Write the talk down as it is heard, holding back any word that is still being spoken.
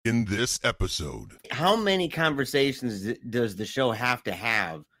In this episode, how many conversations does the show have to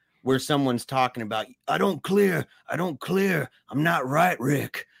have where someone's talking about, I don't clear, I'm not right,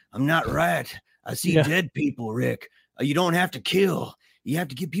 Rick, I'm not right, I see dead people, Rick, you don't have to kill, you have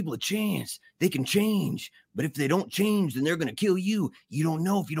to give people a chance, they can change, but if they don't change, then they're going to kill you. You don't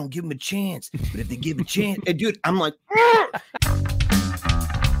know if you don't give them a chance, but if they give a chance, and dude, I'm like,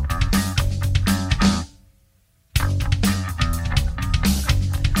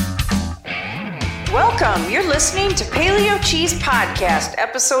 Welcome. You're listening to Paleo Cheese Podcast,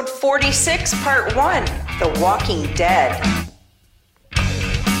 episode 46, part 1, The Walking Dead.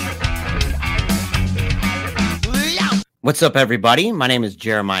 What's up, everybody? My name is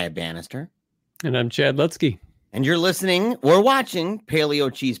Jeremiah Bannister. And I'm Chad Lutsky. And you're listening or watching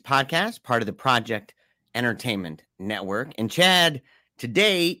Paleo Cheese Podcast, part of the Project Entertainment Network. And Chad,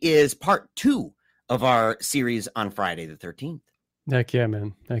 today is part 2 of our series on Friday the 13th. Heck yeah,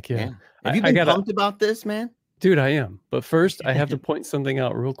 man. Heck yeah. Have you been pumped about this, man? Dude, I am. But first, I have to point something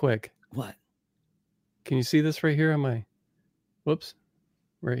out real quick. What? Can you see this right here on my... Whoops.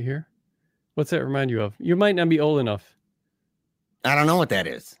 Right here? What's that remind you of? You might not be old enough. I don't know what that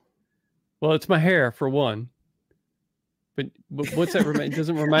is. Well, it's my hair, for one. But what's that remind?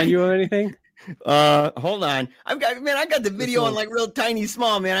 Doesn't remind you of anything? Hold on. I got the video on like real tiny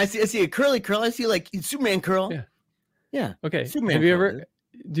small, man. I see a curly curl. I see like Superman curl. Yeah. Yeah. Okay. Superman Have you curl, ever...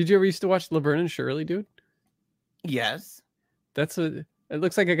 Did you ever used to watch Laverne and Shirley, dude? Yes. It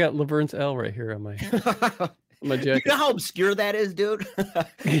looks like I got Laverne's L right here on my jacket. You know how obscure that is, dude?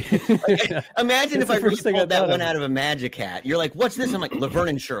 Imagine if I pulled that one out of a magic hat. You're like, what's this? I'm like, Laverne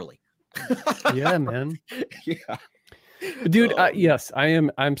and Shirley. Yeah, man. Yeah. Dude, yes, I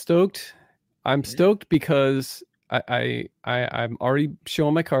am. I'm stoked. I'm stoked because I'm already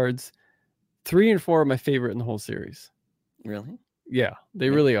showing my cards. 3 and 4 are my favorite in the whole series. Really? Yeah, they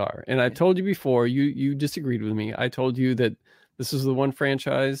really are. And I told you before, you disagreed with me. I told you that this is the one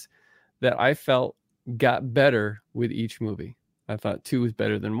franchise that I felt got better with each movie. I thought 2 is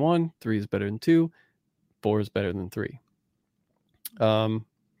better than 1, 3 is better than 2, 4 is better than 3.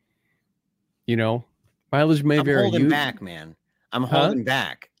 You know, mileage may vary. I'm holding back, man. I'm holding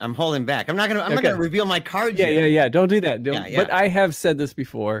back. I'm not gonna reveal my cards. Yeah. Don't do that. But I have said this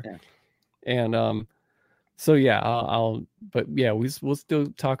before, and so yeah, we'll still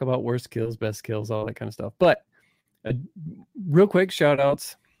talk about worst kills, best kills, all that kind of stuff. But real quick, shout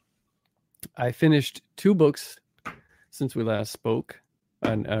outs. I finished 2 books since we last spoke,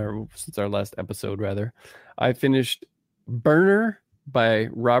 since our last episode, rather. I finished Burner by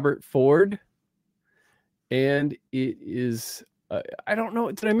Robert Ford, and it is, I don't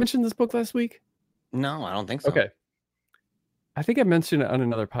know, did I mention this book last week? No, I don't think so. Okay. I think I mentioned it on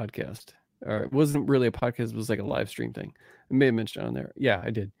another podcast. Or it wasn't really a podcast, it was like a live stream thing. I may have mentioned it on there. Yeah,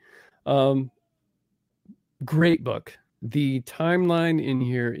 I did. Great book. The timeline in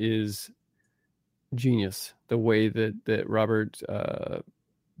here is genius, the way that Robert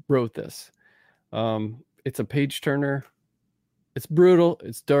wrote this. It's a page turner. It's brutal,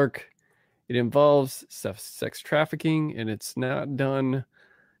 it's dark, it involves sex trafficking, and it's not done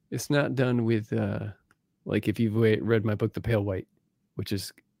with like if you've read my book The Pale White, which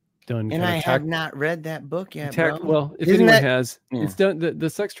is done. And I have not read that book yet. Well, if anyone has, it's done. The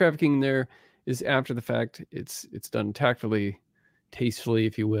sex trafficking there is after the fact. It's done tactfully, tastefully,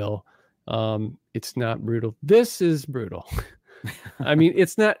 if you will. It's not brutal. This is brutal. I mean,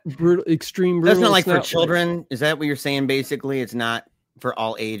 it's not brutal, extreme brutal. That's not like for children. Is that what you're saying? Basically, it's not for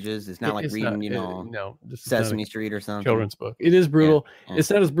all ages. It's not like reading, no, Sesame Street or something. Children's book. It is brutal. Yeah. It's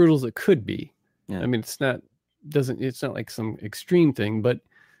not as brutal as it could be. Yeah. I mean, it's not like some extreme thing, but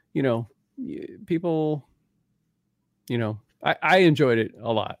people, I enjoyed it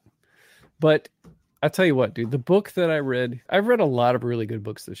a lot. But I tell you what, dude, the book that I've read a lot of really good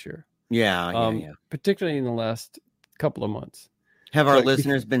books this year. Yeah. Particularly in the last couple of months. Have our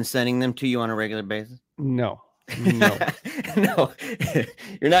listeners been sending them to you on a regular basis? No. No.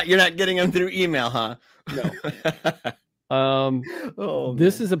 You're not getting them through email, huh? No.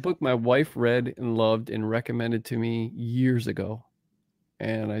 This is a book my wife read and loved and recommended to me years ago.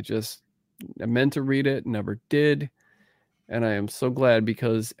 And I meant to read it, never did. And I am so glad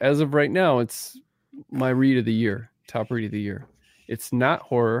because as of right now, it's my read of the year, top read of the year. It's not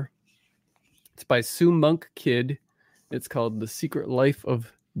horror. It's by Sue Monk Kidd. It's called The Secret Life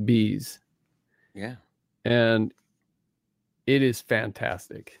of Bees. Yeah. And it is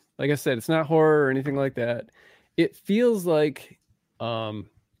fantastic. Like I said, it's not horror or anything like that. It feels like, and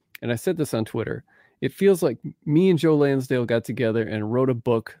I said this on Twitter, it feels like me and Joe Lansdale got together and wrote a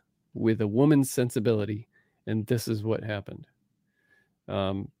book with a woman's sensibility, and this is what happened.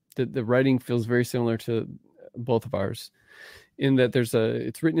 The writing feels very similar to both of ours, in that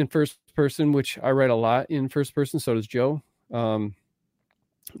it's written in first person, which I write a lot in first person. So does Joe.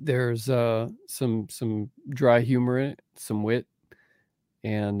 There's some dry humor in it, some wit,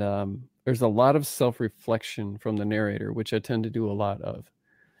 and there's a lot of self-reflection from the narrator, which I tend to do a lot of.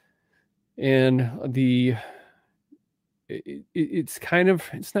 And it's kind of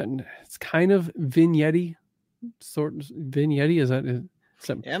vignette-y, sort of vignette-y. Is that?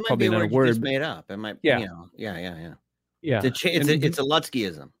 It might be a word you just made up. It might, yeah. Yeah. It's a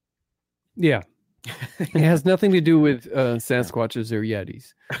Lutskyism. Yeah. It has nothing to do with Sasquatches or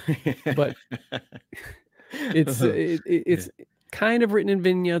Yetis, but it's kind of written in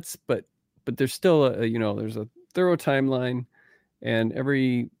vignettes, but there's still there's a thorough timeline, and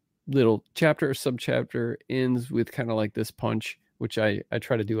every little chapter or subchapter ends with kind of like this punch, which I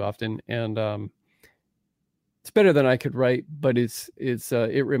try to do often, and it's better than I could write, but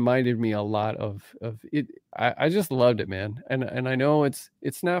it reminded me a lot of it. I just loved it, man, and I know it's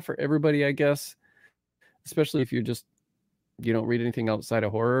not for everybody, I guess. Especially if you don't read anything outside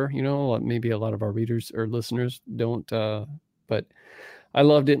of horror, maybe a lot of our readers or listeners don't. But I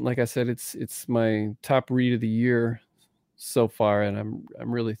loved it. And like I said, it's my top read of the year so far, and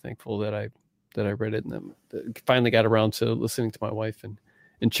I'm really thankful that I read it and finally got around to listening to my wife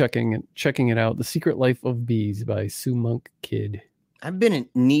and checking it out. The Secret Life of Bees by Sue Monk Kidd. I've been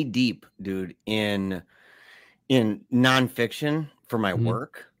knee deep, dude, in nonfiction for my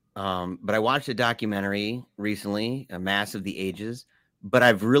work. But I watched a documentary recently, Mass of the Ages, but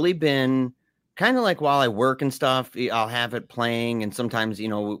I've really been kind of like, while I work and stuff, I'll have it playing, and sometimes,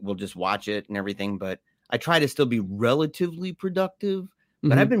 we'll just watch it and everything, but I try to still be relatively productive.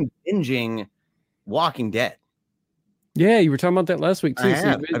 But I've been binging Walking Dead. Yeah, you were talking about that last week too.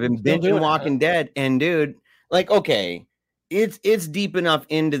 I've been binging Walking Dead, and dude, like, okay, it's deep enough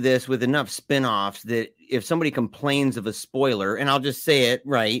into this with enough spin-offs that if somebody complains of a spoiler, and I'll just say it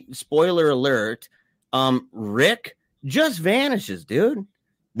right, spoiler alert, Rick just vanishes, dude.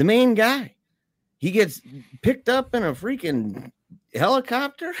 The main guy. He gets picked up in a freaking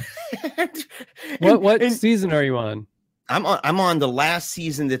helicopter. What season are you on? I'm on the last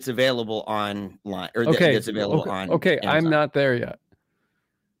season that's available online, or that's available on. Okay, Amazon. I'm not there yet.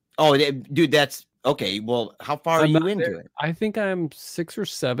 Oh, dude, that's okay. Well, how far are you into it? I think I'm 6 or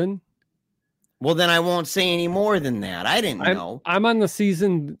 7. Well, then I won't say any more than that. I didn't know. I'm on the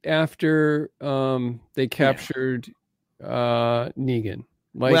season after they captured Negan.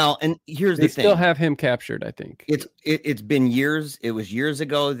 Like, well, and here's the thing. They still have him captured, I think. It's been years. It was years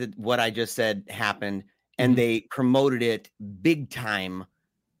ago that what I just said happened, and they promoted it big time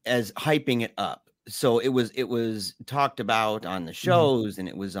as hyping it up. So it was talked about on the shows, and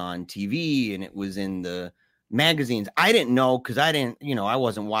it was on TV, and it was in the magazines. I didn't know, because I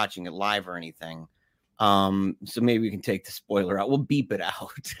wasn't watching it live or anything. So maybe we can take the spoiler out. We'll beep it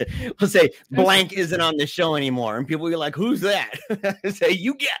out. We'll say blank isn't on the show anymore, and people will be like, "Who's that?" Say,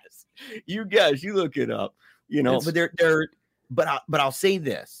 "You guess. You look it up." But I'll say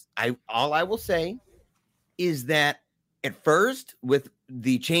this. All I will say is that at first, with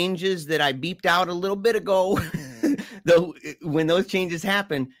the changes that I beeped out a little bit ago, when those changes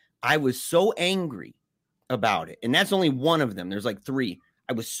happened, I was so angry about it. And that's only one of them. There's like 3.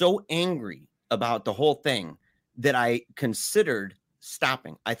 I was so angry about the whole thing that I considered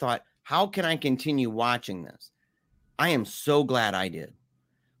stopping. I thought, how can I continue watching this? I am so glad I did,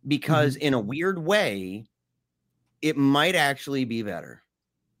 because in a weird way, it might actually be better.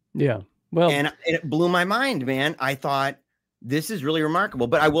 Yeah. Well, and it blew my mind, man. I thought, this is really remarkable.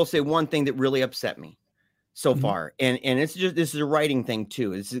 But I will say one thing that really upset me so far. And this is a writing thing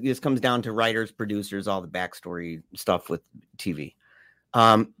too. This comes down to writers, producers, all the backstory stuff with TV.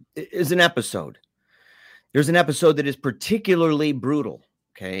 Is an episode. There's an episode that is particularly brutal.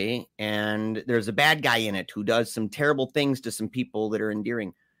 Okay. And there's a bad guy in it who does some terrible things to some people that are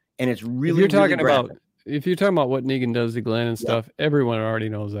endearing. And it's really, if you're talking about what Negan does to Glenn and stuff, everyone already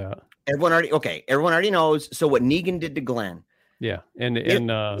knows that. Everyone already knows. So what Negan did to Glenn. Yeah. And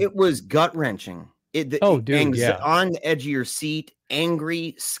it was gut wrenching. On the edge of your seat,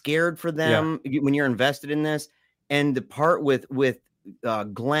 angry, scared for them when you're invested in this. And the part with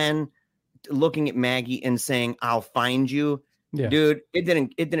Glenn looking at Maggie and saying, "I'll find you." Yeah. Dude, it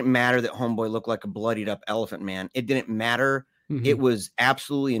didn't matter that homeboy looked like a bloodied up elephant man. It didn't matter. It was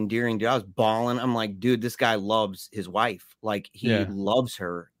absolutely endearing, dude. I was bawling. I'm like, dude, this guy loves his wife. Like, he loves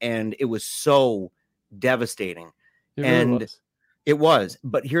her. And it was so devastating. It was.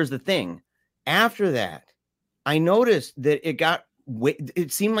 But here's the thing. After that, I noticed that it got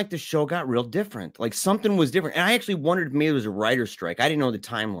it seemed like the show got real different. Like something was different. And I actually wondered if maybe it was a writer's strike. I didn't know the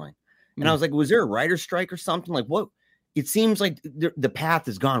timeline. And I was like, was there a writer's strike or something? Like what? It seems like the path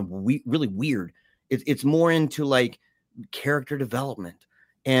has gone really weird. It's more into like character development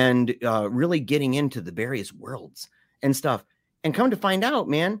and really getting into the various worlds and stuff. And come to find out,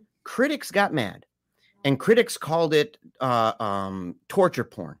 man, critics got mad. And critics called it torture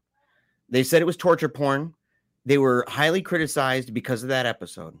porn. They said it was torture porn. They were highly criticized because of that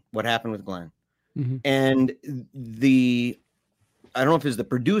episode, what happened with Glenn. Mm-hmm. And I don't know if it was the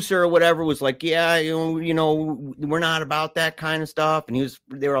producer or whatever was like, yeah, you know, we're not about that kind of stuff. And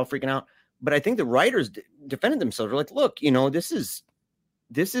they were all freaking out. But I think the writers defended themselves. They're like, look, you know, this is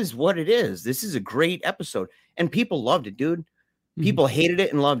what it is. This is a great episode. And people loved it, dude. Mm-hmm. People hated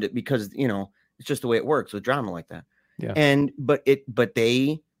it and loved it because, you know, it's just the way it works with drama like that. Yeah. And but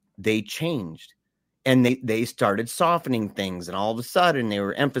they changed. And they started softening things, and all of a sudden they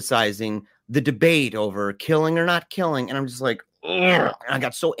were emphasizing the debate over killing or not killing. And I'm just like, ugh. I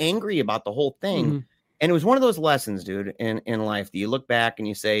got so angry about the whole thing. Mm-hmm. And it was one of those lessons, dude, in life that you look back and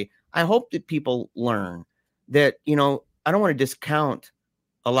you say, I hope that people learn that, you know, I don't want to discount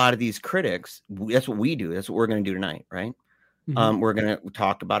a lot of these critics. That's what we do. That's what we're going to do tonight, right? Mm-hmm. We're going to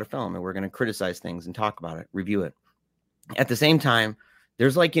talk about a film and we're going to criticize things and talk about it, review it. At the same time,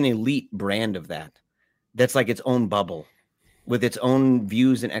 there's like an elite brand of that's like its own bubble with its own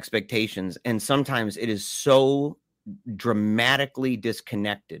views and expectations. And sometimes it is so dramatically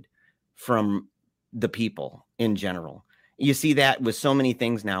disconnected from the people in general. You see that with so many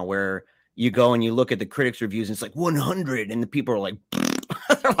things now where you go and you look at the critics' reviews and it's like 100 and the people are like,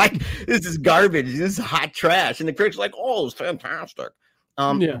 they're like, this is garbage. This is hot trash. And the critics are like, oh, it's fantastic.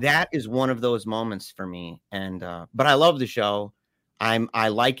 That is one of those moments for me. And, but I love the show. I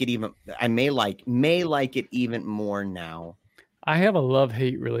like it even. I may like it even more now. I have a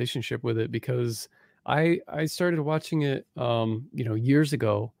love-hate relationship with it because I started watching it, years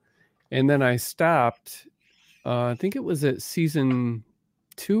ago, and then I stopped. I think it was at season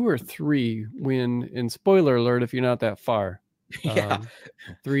 2 or 3 when, and spoiler alert if you're not that far.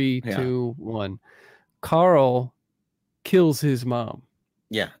 3, 2, 1. Carl kills his mom.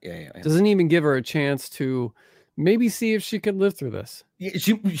 Yeah. Doesn't even give her a chance to maybe see if she could live through this. Yeah,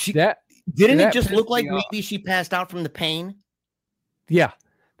 didn't it just look like maybe she passed out from the pain? Yeah,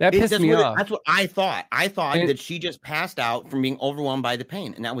 that pissed me off. That's what I thought. I thought that she just passed out from being overwhelmed by the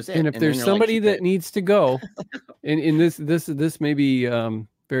pain, and that was it. And if there's somebody that needs to go, and this may be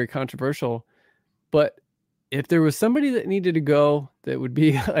very controversial, but if there was somebody that needed to go, that would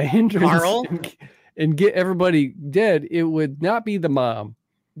be a hindrance Carl? and get everybody dead, it would not be the mom.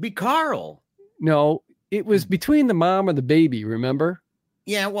 Be Carl. No. It was between the mom and the baby, remember?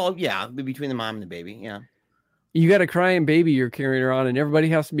 Yeah, well, yeah, between the mom and the baby, yeah. You got a crying baby you're carrying around and everybody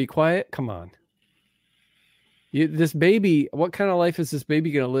has to be quiet? Come on. This baby, what kind of life is this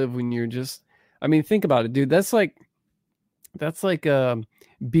baby going to live when you're just... I mean, think about it, dude. That's like being an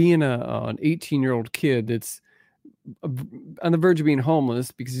 18-year-old kid that's on the verge of being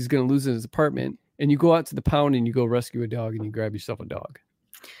homeless because he's going to lose his apartment, and you go out to the pound and you go rescue a dog and you grab yourself a dog.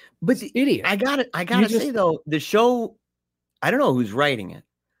 But idiot. I gotta say though, the show, I don't know who's writing it.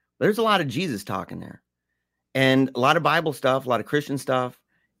 There's a lot of Jesus talking there, and a lot of Bible stuff, a lot of Christian stuff,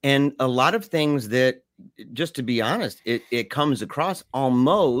 and a lot of things that, just to be honest, it comes across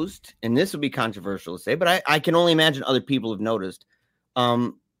almost, and this would be controversial to say, but I can only imagine other people have noticed,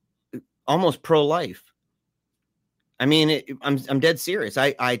 almost pro-life. I mean, I'm dead serious.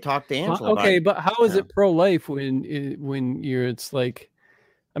 I talked to Angela. Okay, but how is it pro-life when you're? It's like.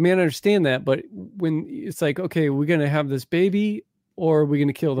 I mean, I understand that, but when it's like, okay, we're going to have this baby or are we going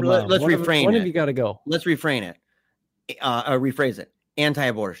to kill the mom? Let's reframe it. One of you got to go. Let's reframe it. Rephrase it.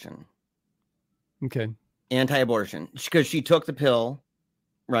 Anti-abortion. Okay. Anti-abortion. Because she took the pill,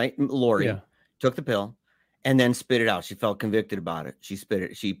 right? Lori took the pill and then spit it out. She felt convicted about it. She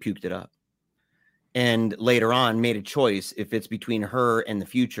puked it up. And later on made a choice. If it's between her and the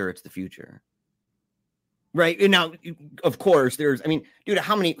future, it's the future. Right. And now, of course, dude,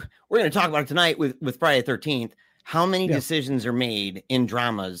 how many, we're going to talk about it tonight with Friday the 13th. How many decisions are made in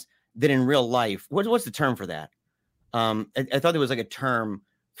dramas that in real life, what's the term for that? I thought there was like a term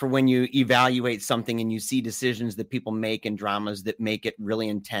for when you evaluate something and you see decisions that people make in dramas that make it really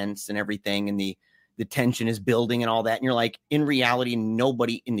intense and everything. And the tension is building and all that. And you're like, in reality,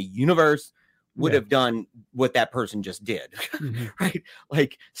 nobody in the universe would have done what that person just did, right?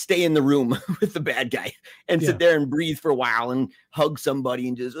 Like stay in the room with the bad guy and sit there and breathe for a while and hug somebody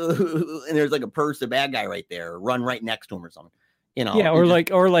and just, and there's like a bad guy right there, or run right next to him or something, you know? Yeah. Or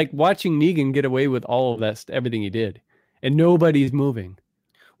like watching Negan get away with all of that, everything he did. and nobody's moving.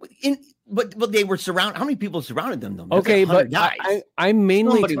 But they were surrounded. How many people surrounded them though? Okay, but I'm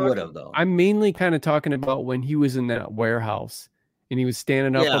mainly I'm mainly kind of talking about when he was in that warehouse and he was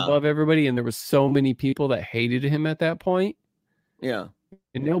standing up above everybody, and there was so many people that hated him at that point. Yeah,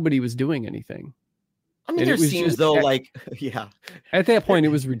 and nobody was doing anything. I mean, there seems though, at that point it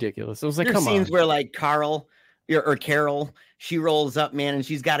was ridiculous. It was like, come on. There's scenes where like Carol, she rolls up, man, and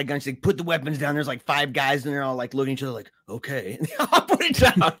she's got a gun. She's like, put the weapons down. There's like 5 guys, and they're all like looking at each other like, okay. I'll put it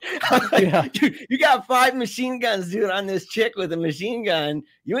down. Like, dude, you got 5 machine guns, dude, on this chick with a machine gun.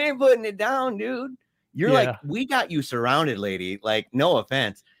 You ain't putting it down, dude. You're like, we got you surrounded, lady. Like, no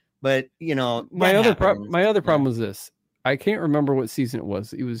offense. But, my other problem was this. I can't remember what season it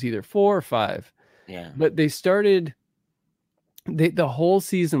was. It was either 4 or 5. Yeah. But the whole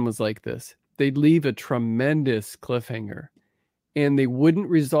season was like this. They'd leave a tremendous cliffhanger, and they wouldn't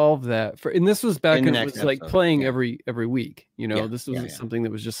resolve that and this was back when it was like playing every week. This was something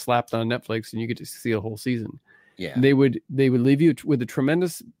that was just slapped on Netflix and you get to see a whole season. Yeah. And they would leave you with a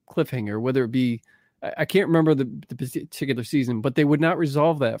tremendous cliffhanger, whether it be, I can't remember the particular season, but they would not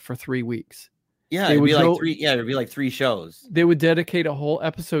resolve that for 3 weeks. Yeah, it'd be like 3 shows. They would dedicate a whole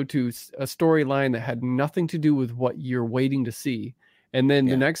episode to a storyline that had nothing to do with what you're waiting to see. And then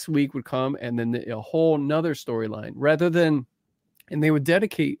the next week would come, and then a whole nother storyline and they would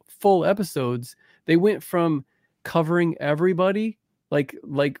dedicate full episodes. They went from covering everybody like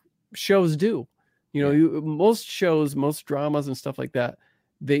shows do, most shows, most dramas and stuff like that.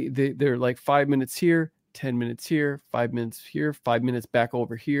 They're like 5 minutes here, 10 minutes here, 5 minutes here, 5 minutes back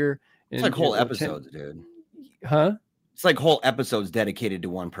over here. It's like whole episodes, dude. Huh? It's like whole episodes dedicated to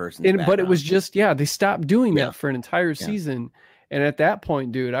one person. But it was just, they stopped doing that for an entire season. And at that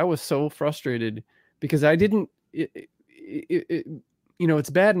point, dude, I was so frustrated because I didn't, it's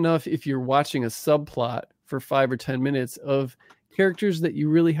bad enough if you're watching a subplot for 5 or 10 minutes of characters that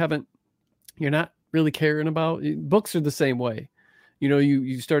you're not really caring about. Books are the same way.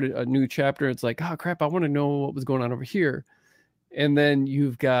 You started a new chapter. It's like, oh crap, I want to know what was going on over here. And then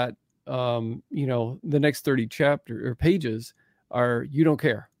you've got, the next 30 chapter or pages are, you don't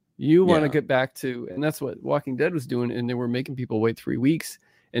care. You want to get back to, and that's what Walking Dead was doing. And they were making people wait 3 weeks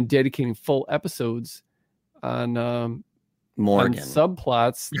and dedicating full episodes on Morgan on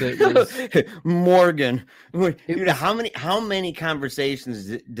subplots. That was, Morgan, dude, how many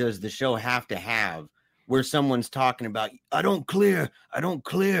conversations does the show have to have where someone's talking about, I don't clear.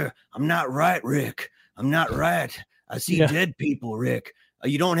 I'm not right, Rick. I'm not right. I see dead people, Rick.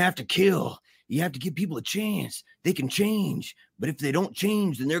 You don't have to kill. You have to give people a chance. They can change. But if they don't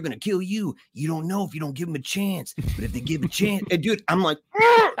change, then they're going to kill you. You don't know if you don't give them a chance. But if they give a chance, and dude, I'm like,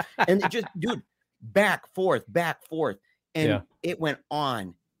 and it just, dude, back, forth. And it went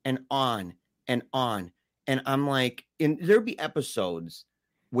on and on and on. And I'm like, and there'd be episodes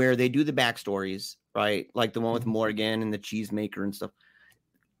where they do the backstories, right? Like the one with Morgan and the cheesemaker and stuff.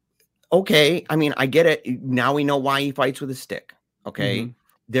 Okay. I mean, I get it. Now we know why he fights with a stick. Okay. Mm-hmm.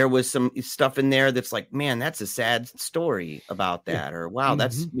 There was some stuff in there that's like, man, that's a sad story about that. Or wow,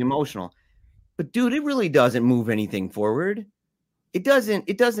 that's emotional. But dude, it really doesn't move anything forward. It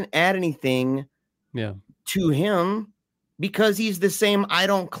doesn't add anything to him because he's the same I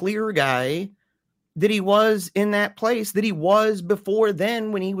don't clear guy that he was in that place, that he was before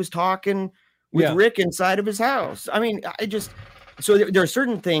then when he was talking with Rick inside of his house. I mean, so there are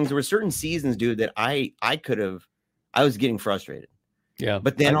certain things, there were certain seasons, dude, that I was getting frustrated. Yeah.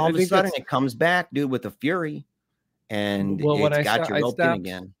 But then all of a sudden it comes back, dude, with a fury, and it's got you roped in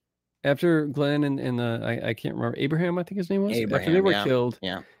again. After Glenn and I can't remember, Abraham, I think his name was. After they were killed.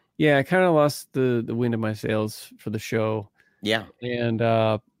 Yeah. I kind of lost the wind of my sails for the show. Yeah. And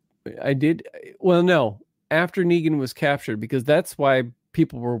I did. Well, no, after Negan was captured, because that's why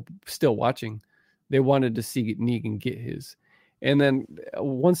people were still watching. They wanted to see Negan get his. And then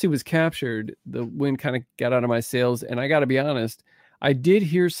once he was captured, the wind kind of got out of my sails. And I got to be honest, I did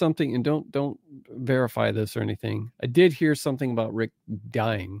hear something, and don't verify this or anything. I did hear something about Rick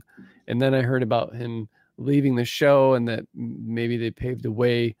dying. And then I heard about him leaving the show and that maybe they paved the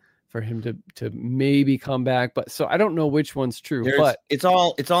way for him to maybe come back. But so I don't know which one's true. But it's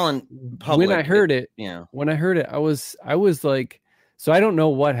all in public. When I heard it, I was like, so I don't know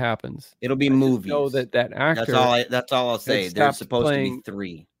what happens. It'll be movies. Know that actor. That's all I'll say. There's supposed to be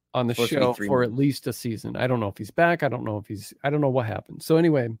 3 on the show for at least a season. I don't know if he's back. I don't know what happened. So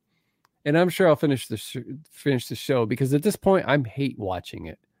anyway, and I'm sure I'll finish the show because at this point I'm hate watching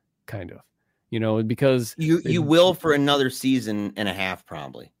it, kind of, because you will for another season and a half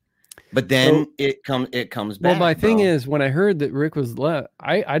probably, but then it comes back. Well, my thing is, when I heard that Rick was left,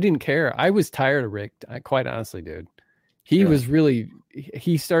 I didn't care. I was tired of Rick. Quite honestly, dude.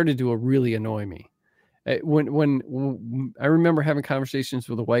 he started to really annoy me. When I remember having conversations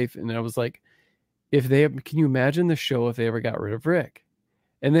with a wife, and I was like, can you imagine the show if they ever got rid of Rick?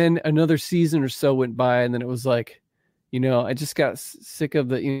 And then another season or so went by, and then it was like, I just got sick of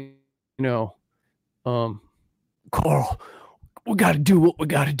the, Carl, we got to do what we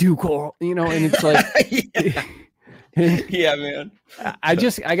got to do, Carl, and it's like, yeah, man.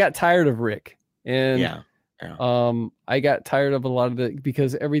 I got tired of Rick, and I got tired of a lot of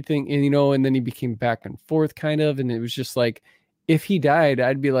because everything, and then he became back and forth kind of, and it was just like, if he died,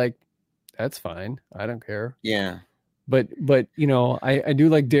 I'd be like, that's fine, I don't care. Yeah. But I do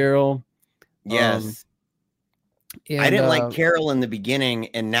like Daryl. Yes. I didn't like Carol in the beginning,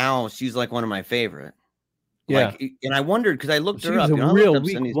 and now she's like one of my favorite. Yeah. And I wondered, because I looked her up. She was a real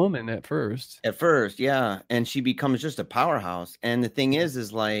weak woman at first. At first, yeah. And she becomes just a powerhouse. And the thing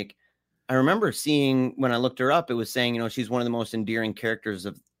is like, I remember seeing when I looked her up, it was saying, she's one of the most endearing characters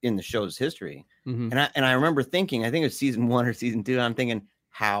in the show's history. Mm-hmm. And I remember thinking, I think it was season 1 or season 2, I'm thinking,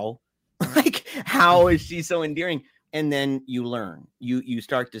 how? Like, how is she so endearing? And then you learn, you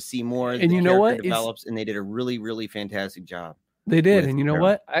start to see more. And you know what? Develops, and they did a really, really fantastic job. They did. And you know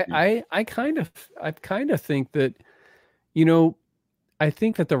what? I kind of think that, I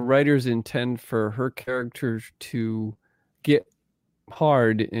think that the writers intend for her character to get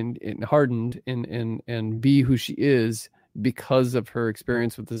hard and hardened and be who she is because of her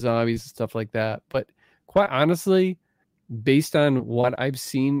experience with the zombies and stuff like that. But quite honestly, based on what I've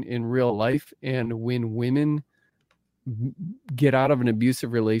seen in real life, and when women get out of an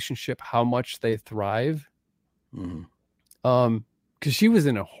abusive relationship, how much they thrive. Mm-hmm. Because she was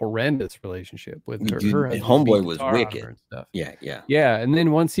in a horrendous relationship with her homeboy was wicked and stuff. Yeah. And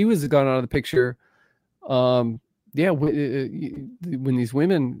then once he was gone out of the picture, when these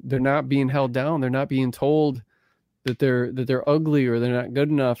women, they're not being held down, they're not being told that they're ugly or they're not good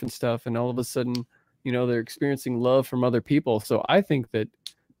enough and stuff, and all of a sudden, they're experiencing love from other people. So I think that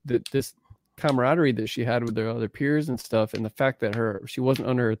this camaraderie that she had with their other peers and stuff, and the fact that she wasn't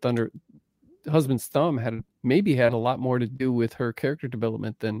under her husband's thumb had a lot more to do with her character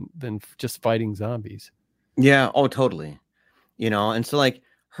development than just fighting zombies. Yeah. Oh, totally. And so like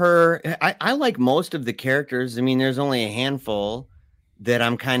I like most of the characters. I mean, there's only a handful that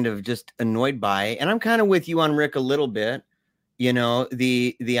I'm kind of just annoyed by, and I'm kind of with you on Rick a little bit.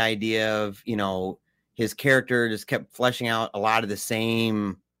 The idea of, his character just kept fleshing out a lot of the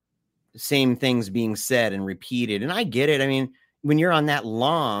same things being said and repeated. And I get it. I mean, when you're on that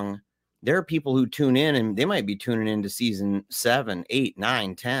long, there are people who tune in, and they might be tuning into season 7, 8,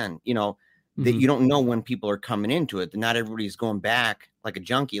 9, 10, that you don't know when people are coming into it. Not everybody's going back like a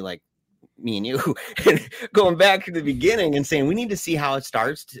junkie, like me and you, going back to the beginning and saying, we need to see how it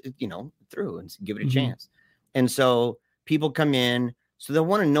starts through and give it a chance. And so people come in, so they'll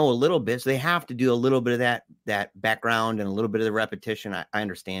want to know a little bit. So they have to do a little bit of that background and a little bit of the repetition. I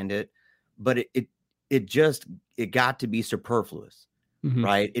understand it, but it got to be superfluous,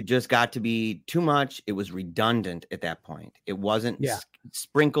 right? It just got to be too much. It was redundant at that point. It wasn't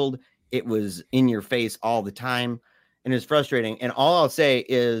sprinkled. It was in your face all the time. And it's frustrating. And all I'll say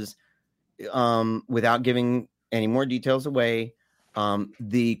is, without giving any more details away,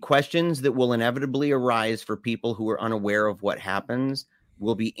 the questions that will inevitably arise for people who are unaware of what happens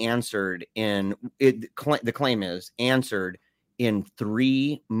will be answered the claim is answered in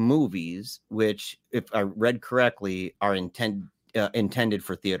 3 movies, which, if I read correctly, are intended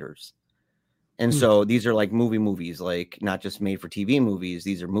for theaters. And so these are like movies, like not just made for TV movies.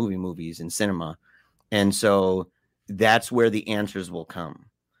 These are movies in cinema. And so that's where the answers will come.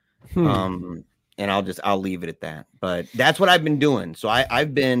 And I'll leave it at that. But that's what I've been doing. So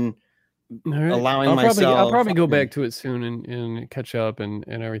I've been allowing myself. I'll probably go back to it soon and catch up and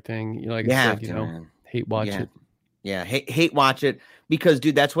everything. Like I said, hate watch it. Yeah, hate watch it, because,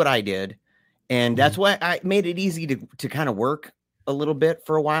 dude, that's what I did. And that's why I made it easy to kind of work a little bit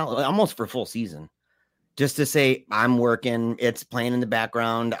for a while, almost for a full season, just to say I'm working, it's playing in the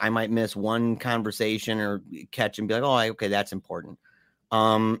background. I might miss one conversation or catch and be like, oh, okay, that's important.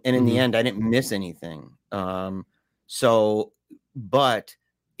 And in the end, I didn't miss anything. But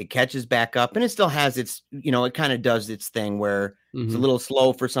it catches back up, and it still has its, it kind of does its thing where it's a little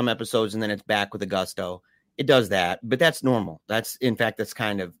slow for some episodes, and then it's back with a gusto. It does that, but that's normal. That's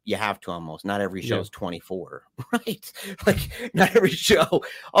kind of, you have to almost. Not every show is 24, right? Like, not every show.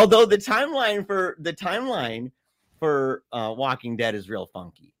 Although the timeline for Walking Dead is real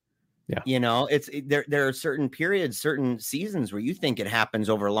funky. Yeah, there are certain periods, certain seasons where you think it happens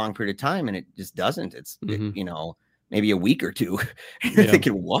over a long period of time, and it just doesn't. It's maybe a week or two. You're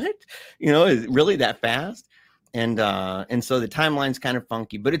thinking, what? Is it really that fast? And so the timeline's kind of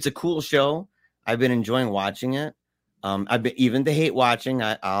funky, but it's a cool show. I've been enjoying watching it. I've been even to hate watching.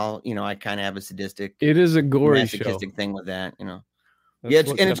 I kind of have a sadistic. It is a gory masochistic thing with that,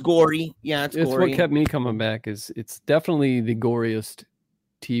 it's gory. Yeah, it's gory. What kept me coming back is it's definitely the goriest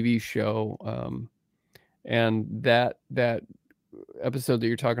TV show. And that episode that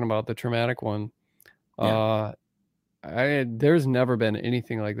you're talking about, the traumatic one, there's never been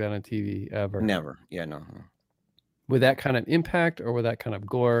anything like that on TV ever. Never. Yeah, no. With that kind of impact or with that kind of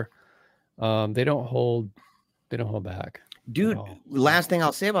gore, they don't hold back. Dude, last thing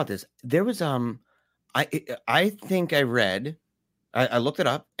I'll say about this, there was I think I read, I looked it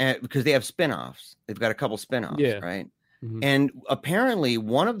up, because they have spinoffs. They've got a couple spinoffs, right? Mm-hmm. And apparently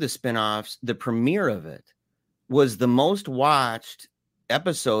one of the spinoffs, the premiere of it, was the most watched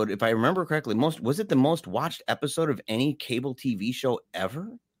episode, if I remember correctly. Was it the most watched episode of any cable TV show ever?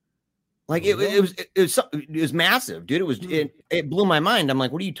 Like it was massive, dude. It blew my mind. I'm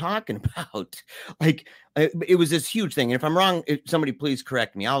like, what are you talking about? Like it was this huge thing. And if I'm wrong, somebody please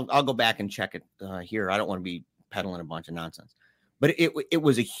correct me. I'll go back and check it here. I don't want to be peddling a bunch of nonsense, but it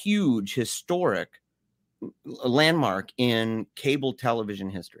was a huge historic landmark in cable television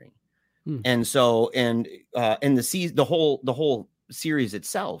history. And so, the whole series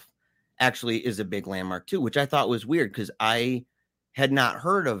itself actually is a big landmark too, which I thought was weird because I had not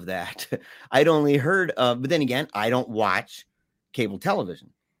heard of that. I'd only heard of, but then again, I don't watch cable television.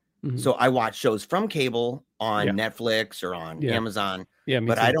 Mm-hmm. So I watch shows from cable on Netflix or on Amazon. Yeah,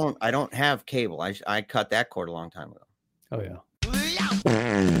 but too. I don't have cable. I cut that cord a long time ago. Oh yeah.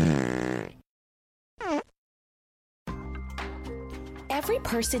 Every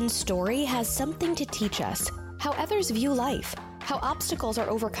person's story has something to teach us. How others view life, how obstacles are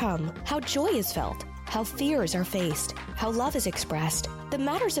overcome, how joy is felt, how fears are faced, how love is expressed. The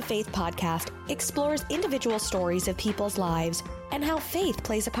Matters of Faith podcast explores individual stories of people's lives and how faith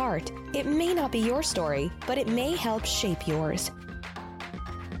plays a part. It may not be your story, but it may help shape yours.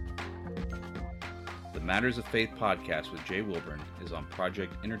 The Matters of Faith podcast with Jay Wilburn is on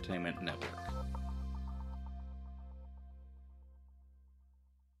Project Entertainment Network.